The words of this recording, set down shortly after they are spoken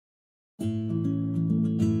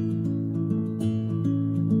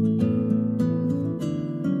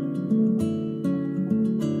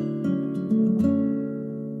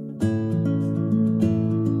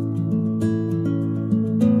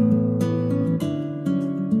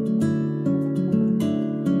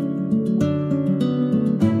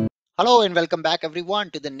Hello and welcome back everyone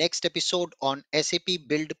to the next episode on SAP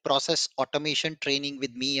Build Process Automation Training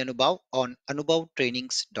with me Anubhav on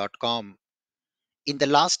anubhavtrainings.com. In the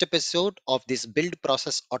last episode of this Build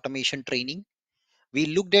Process Automation Training, we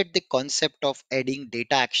looked at the concept of adding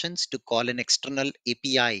data actions to call an external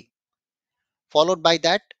API. Followed by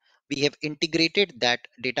that, we have integrated that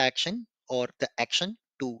data action or the action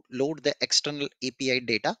to load the external API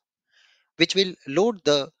data, which will load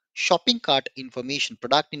the shopping cart information,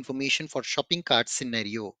 product information for shopping cart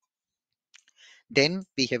scenario. Then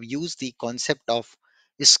we have used the concept of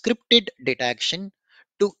scripted data action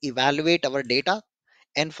to evaluate our data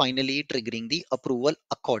and finally triggering the approval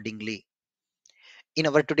accordingly. In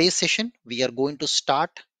our today's session, we are going to start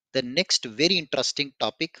the next very interesting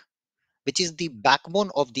topic, which is the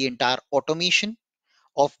backbone of the entire automation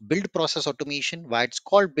of build process automation, why it's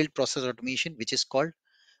called build process automation, which is called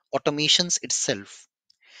automations itself.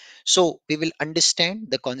 So we will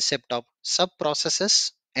understand the concept of sub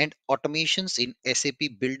processes and automations in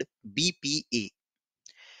SAP build BPA.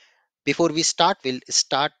 Before we start, we'll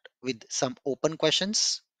start with some open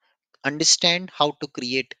questions. Understand how to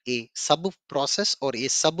create a sub process or a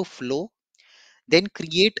sub flow, then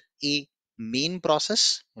create a main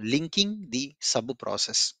process linking the sub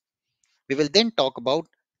process. We will then talk about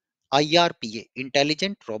IRPA,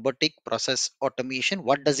 Intelligent Robotic Process Automation.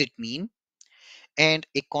 What does it mean? And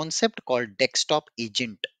a concept called desktop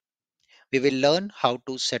agent. We will learn how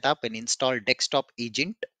to set up and install desktop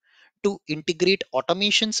agent to integrate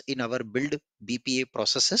automations in our build BPA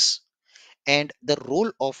processes and the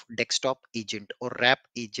role of desktop agent or wrap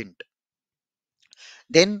agent.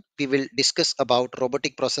 Then we will discuss about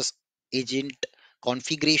robotic process agent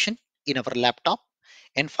configuration in our laptop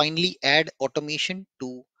and finally add automation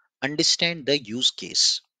to understand the use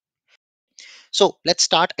case. So let's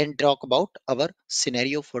start and talk about our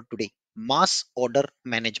scenario for today. Mass order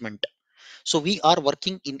management. So we are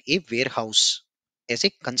working in a warehouse as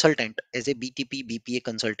a consultant, as a BTP BPA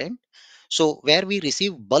consultant. So where we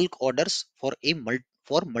receive bulk orders for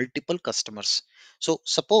for multiple customers. So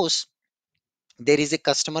suppose there is a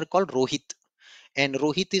customer called Rohit, and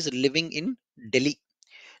Rohit is living in Delhi.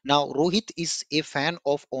 Now Rohit is a fan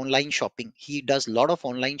of online shopping. He does a lot of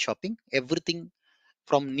online shopping. Everything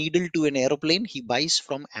from needle to an aeroplane he buys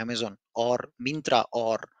from Amazon or Mintra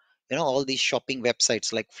or all these shopping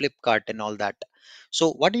websites like Flipkart and all that.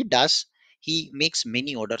 So what he does, he makes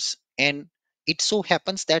many orders, and it so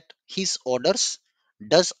happens that his orders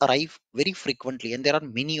does arrive very frequently and there are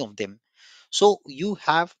many of them. So you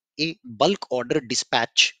have a bulk order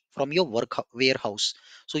dispatch from your warehouse.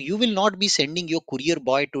 So you will not be sending your courier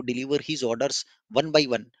boy to deliver his orders one by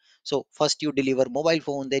one. So first you deliver mobile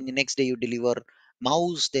phone, then the next day you deliver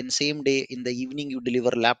mouse, then same day in the evening you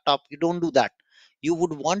deliver laptop. You don't do that. You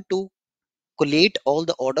would want to collate all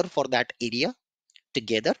the order for that area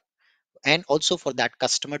together and also for that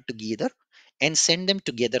customer together and send them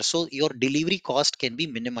together so your delivery cost can be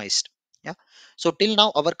minimized. Yeah. So till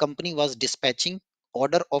now our company was dispatching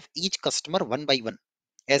order of each customer one by one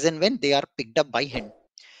as and when they are picked up by hand.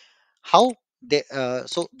 How they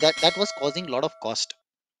so that was causing a lot of cost.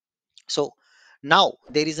 So now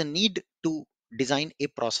there is a need to design a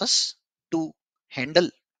process to handle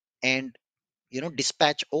and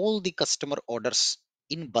dispatch all the customer orders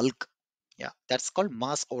in bulk. Yeah, that's called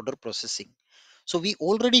mass order processing. So we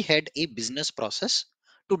already had a business process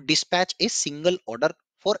to dispatch a single order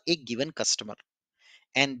for a given customer,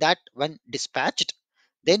 and that when dispatched,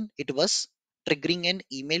 then it was triggering an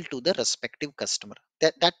email to the respective customer.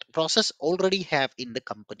 That process already have in the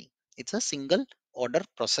company. It's a single order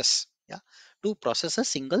process. Yeah, to process a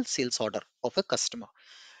single sales order of a customer.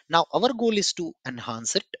 Now our goal is to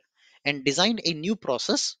enhance it and design a new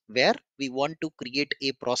process where we want to create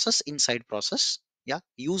a process inside process. Yeah,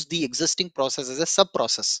 use the existing process as a sub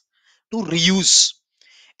process to reuse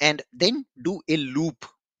and then do a loop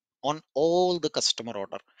on all the customer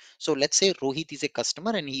order. So let's say Rohit is a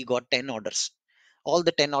customer and he got 10 orders. All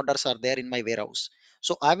the 10 orders are there in my warehouse.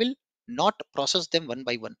 So I will not process them one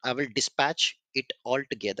by one. I will dispatch it all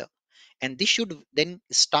together. And this should then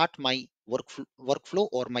start my workflow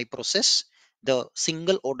or my process, the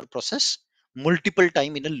single order process, multiple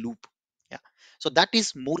time in a loop. Yeah. So that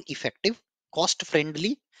is more effective, cost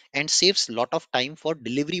friendly, and saves lot of time for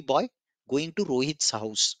delivery boy going to Rohit's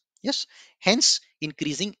house. Yes. Hence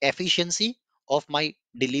increasing efficiency of my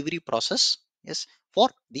delivery process. Yes. For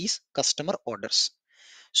these customer orders.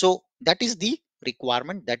 So that is the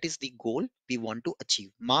requirement, that is the goal we want to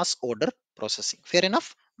achieve. Mass order processing. Fair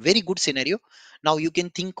enough. Very good scenario. Now you can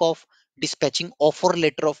think of dispatching offer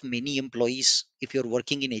letter of many employees if you're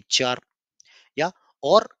working in HR. Yeah.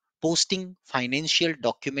 Or posting financial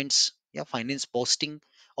documents, yeah, finance posting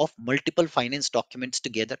of multiple finance documents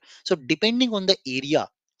together. So depending on the area,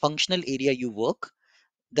 functional area you work,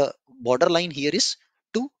 the borderline here is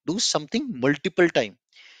to do something multiple time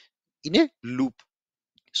in a loop.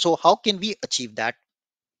 So how can we achieve that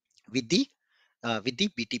with the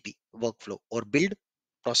BTP workflow or build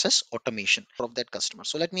process automation of that customer?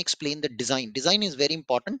 So let me explain the design. Design is very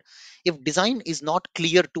important. If design is not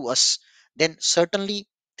clear to us, then certainly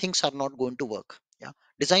things are not going to work. Yeah,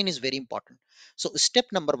 design is very important. So step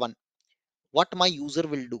number one, what my user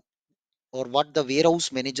will do or what the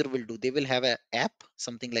warehouse manager will do, they will have an app,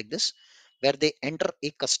 something like this, where they enter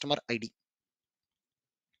a customer ID.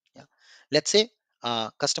 Yeah, let's say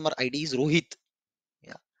customer ID is Rohit.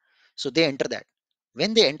 Yeah, so they enter that.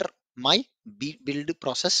 When they enter, my build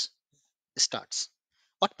process starts.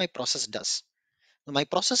 What my process does, my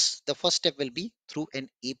process, the first step will be through an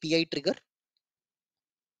API trigger,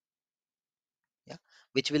 yeah,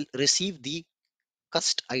 which will receive the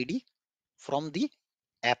cust ID from the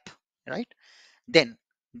app, right? Then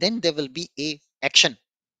then there will be a action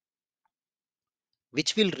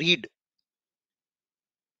which will read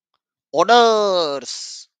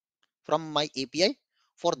orders from my API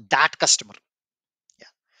for that customer. Yeah,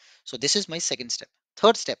 so this is my second step.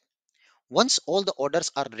 Third step, once all the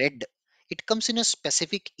orders are read, it comes in a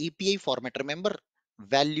specific API format. Remember,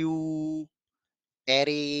 value,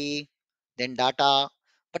 array, then data,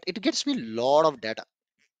 but it gets me a lot of data.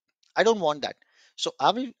 I don't want that. So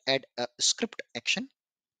I will add a script action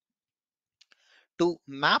to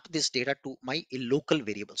map this data to my local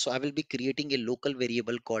variable. So I will be creating a local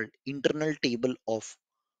variable called internal table of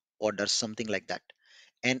orders, something like that.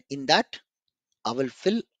 And in that, I will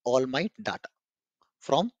fill all my data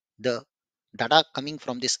from the data coming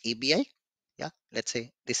from this ABI. Yeah, let's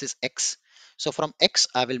say this is X. So from X,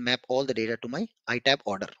 I will map all the data to my iTab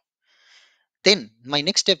order. Then my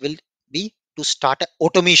next step will be to start a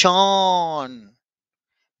automation,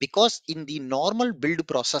 because in the normal build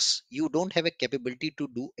process, you don't have a capability to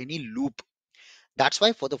do any loop. That's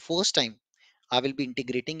why for the first time, I will be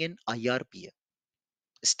integrating an IRPA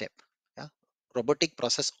step, yeah, robotic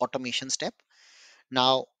process automation step.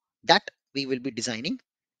 Now that we will be designing,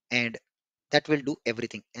 and that will do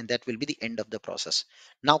everything, and that will be the end of the process.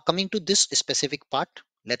 Now coming to this specific part,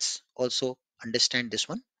 let's also understand this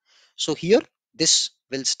one. So here, this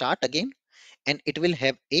will start again, and it will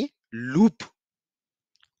have a loop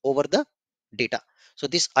over the data. So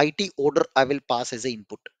this IT order I will pass as a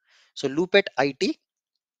input. So loop at IT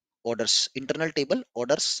orders, internal table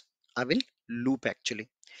orders, I will loop actually.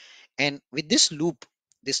 And with this loop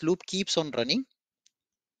keeps on running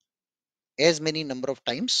as many number of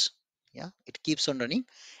times. Yeah, it keeps on running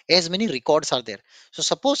as many records are there. So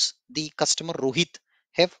suppose the customer Rohit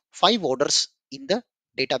have 5 orders in the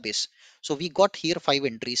database. So we got here 5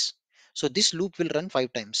 entries. So this loop will run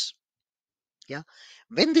 5 times. Yeah,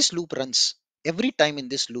 when this loop runs, every time in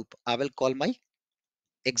this loop I will call my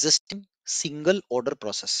existing single order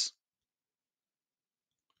process.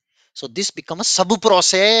 So this become a sub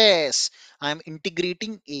process. I am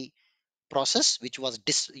integrating a process which was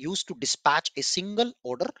used to dispatch a single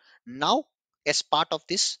order. Now as part of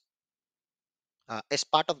this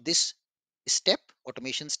step,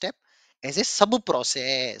 automation step, as a sub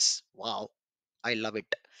process. Wow, I love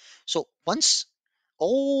it. So once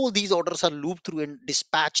all these orders are looped through and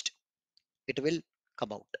dispatched, it will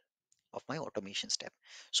come out of my automation step.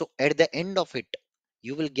 So at the end of it,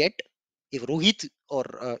 you will get, if Rohit or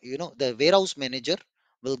the warehouse manager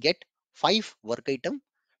will get 5 work item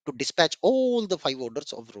to dispatch all the 5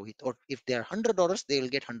 orders of Rohit, or if there are 100 orders, they will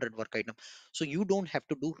get 100 work item. So you don't have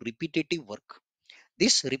to do repetitive work.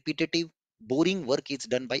 This repetitive, boring work is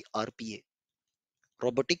done by RPA,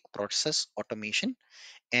 robotic process automation.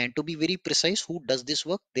 And to be very precise, who does this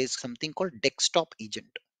work? There's something called desktop agent.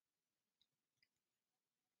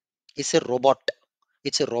 It's a robot.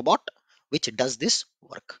 It's a robot which does this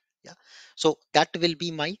work. Yeah. So that will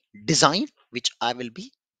be my design, which I will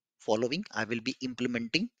be following. I will be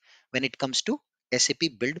implementing when it comes to SAP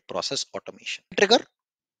build process automation. Trigger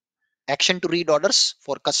action to read orders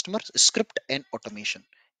for customers, script and automation.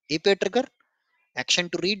 API trigger action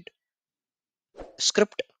to read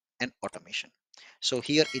script and automation. So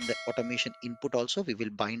here in the automation input also, we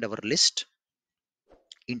will bind our list,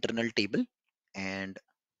 internal table, and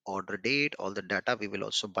order date. All the data we will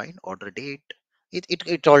also bind order date.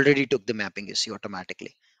 It already took the mapping, you see,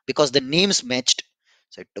 automatically, because the names matched.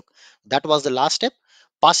 So it took, that was the last step,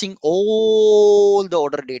 passing all the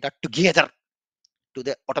order data together to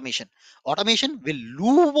the automation. Automation will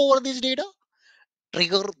loop over this data,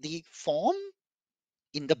 trigger the form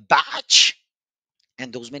in the batch,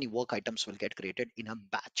 and those many work items will get created in a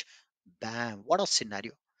batch. Bam, what a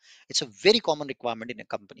scenario. It's a very common requirement in a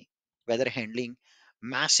company, whether handling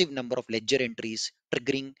massive number of ledger entries,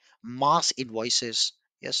 triggering mass invoices,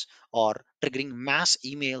 yes, or triggering mass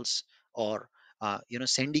emails, or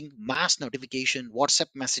sending mass notification, WhatsApp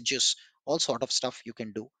messages, all sort of stuff you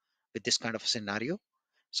can do with this kind of scenario.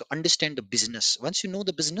 So understand the business. Once you know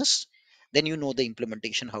the business, then you know the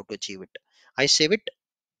implementation, how to achieve it. I save it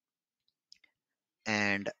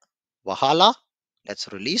and Wahala.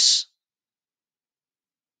 Let's release.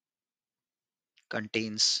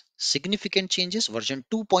 Contains significant changes. Version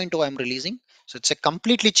 2.0 I'm releasing. So it's a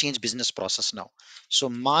completely changed business process now. So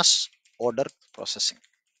mass order processing.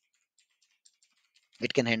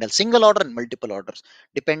 It can handle single order and multiple orders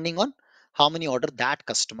depending on how many order that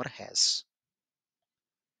customer has.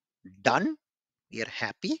 Done. We are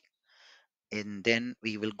happy. And then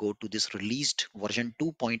we will go to this released version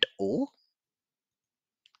 2.0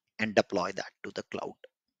 and deploy that to the cloud.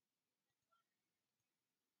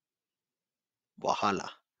 Wahala.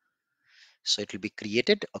 So it will be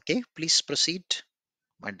created. Okay, please proceed.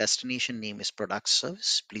 My destination name is product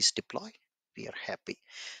service. Please deploy. We are happy.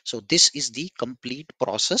 So this is the complete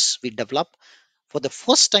process we develop for the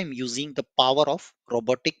first time using the power of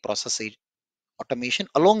robotic process automation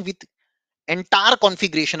along with entire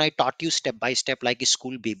configuration I taught you step by step like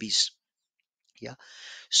school babies. Yeah.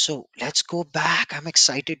 So let's go back. I'm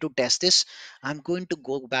excited to test this. I'm going to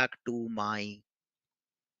go back to my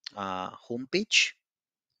home page.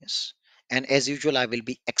 Yes. And as usual, I will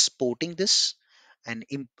be exporting this and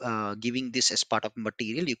giving this as part of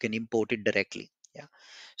material. You can import it directly. Yeah.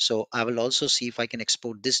 So I will also see if I can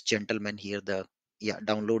export this gentleman here. The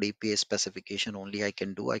download API specification only I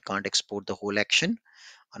can do. I can't export the whole action,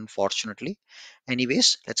 unfortunately.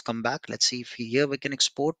 Anyways, let's come back. Let's see if here we can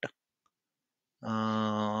export.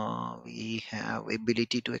 We have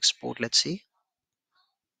ability to export. Let's see.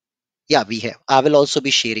 Yeah, we have. I will also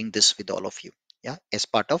be sharing this with all of you. Yeah, as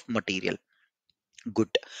part of material. Good.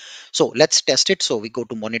 So let's test it. So we go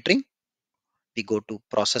to monitoring, we go to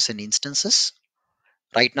process and instances.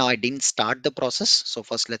 Right now I didn't start the process. So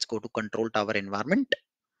first let's go to control tower environment,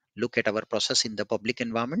 look at our process in the public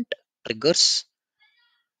environment, triggers,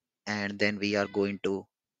 and then we are going to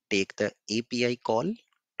take the API call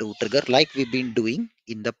to trigger like we've been doing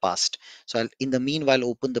in the past. So I'll in the meanwhile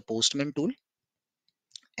open the Postman tool,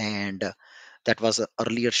 and that was a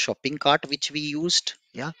earlier shopping cart which we used.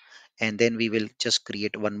 Yeah. And then we will just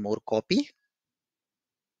create one more copy,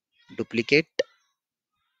 duplicate.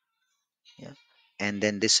 Yeah. And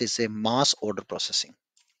then this is a mass order processing.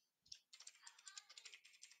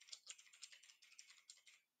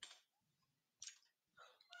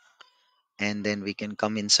 And then we can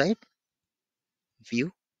come inside,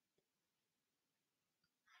 view,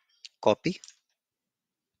 copy,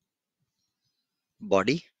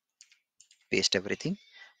 body, paste everything,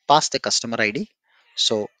 pass the customer ID.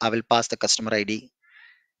 So I will pass the customer ID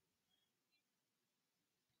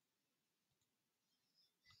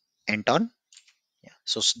Anton. Yeah.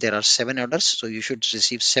 So there are 7 orders. So you should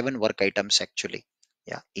receive 7 work items actually.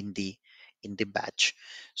 Yeah, in the batch.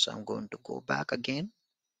 So I'm going to go back again,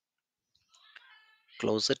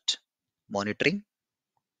 close it, monitoring,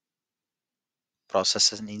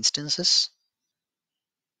 processes and instances.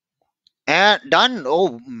 And done.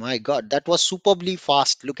 Oh my god, that was superbly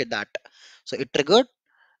fast. Look at that. So it triggered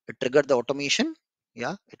the automation.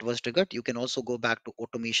 Yeah, it was triggered. You can also go back to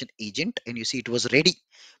automation agent and you see it was ready.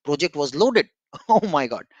 Project was loaded. Oh my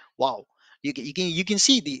god. Wow. You can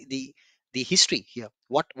see the history here.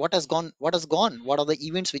 What has gone, what are the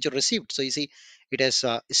events which are received. So you see it has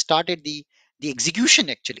started the execution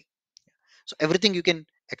actually. So everything you can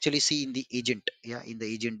actually see in the agent. Yeah, in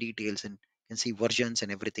the agent details, and you can see versions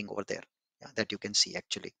and everything over there. Yeah, that you can see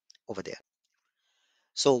actually over there.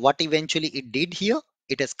 So what eventually it did here,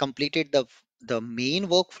 it has completed the main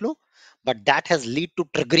workflow, but that has lead to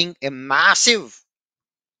triggering a massive,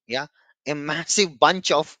 yeah, a massive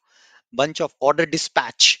bunch of order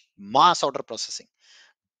dispatch, mass order processing.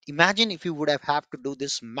 Imagine if you would have to do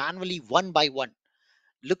this manually one by one.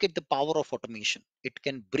 Look at the power of automation. It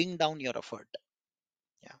can bring down your effort.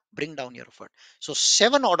 Yeah, bring down your effort. So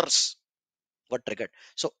 7 orders were triggered.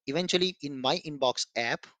 So eventually in my inbox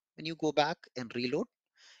app, when you go back and reload,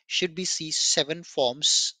 should we see 7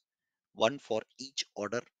 forms, one for each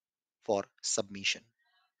order for submission.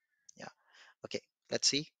 Yeah. Okay. Let's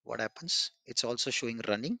see what happens. It's also showing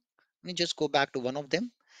running. Let me just go back to one of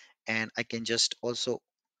them, and I can just also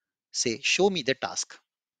say, show me the task.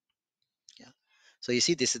 Yeah. So you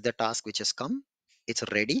see, this is the task which has come. It's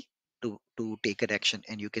ready to take an action,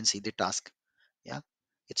 and you can see the task. Yeah.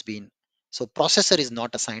 It's been So processor is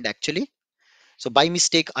not assigned actually. So by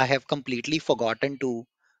mistake, I have completely forgotten to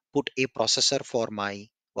put a processor for my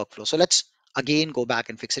workflow. So let's again go back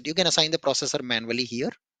and fix it. You can assign the processor manually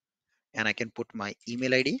here, and I can put my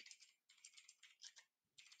email ID,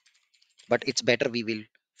 but it's better we will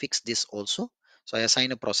fix this also. So I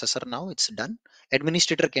assign a processor now, it's done.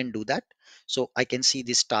 Administrator can do that. So I can see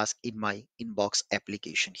this task in my inbox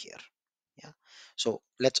application here. Yeah. So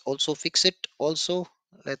let's also fix it also.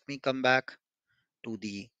 Let me come back to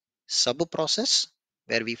the sub process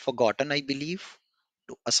where we forgotten, I believe,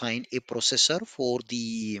 to assign a processor for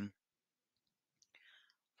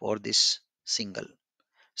this single.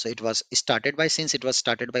 So it was started by, since it was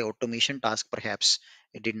started by automation task, perhaps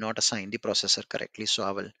it did not assign the processor correctly. So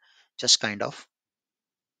I will just kind of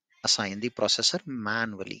assign the processor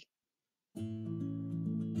manually.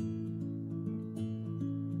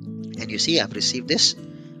 And you see, I've received this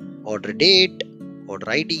order date, order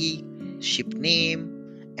ID, ship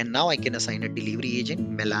name, and now I can assign a delivery agent,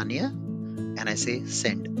 Melania, and I say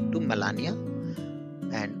send to Melania.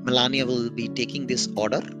 And Melania will be taking this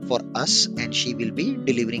order for us and she will be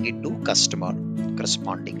delivering it to customer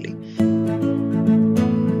correspondingly.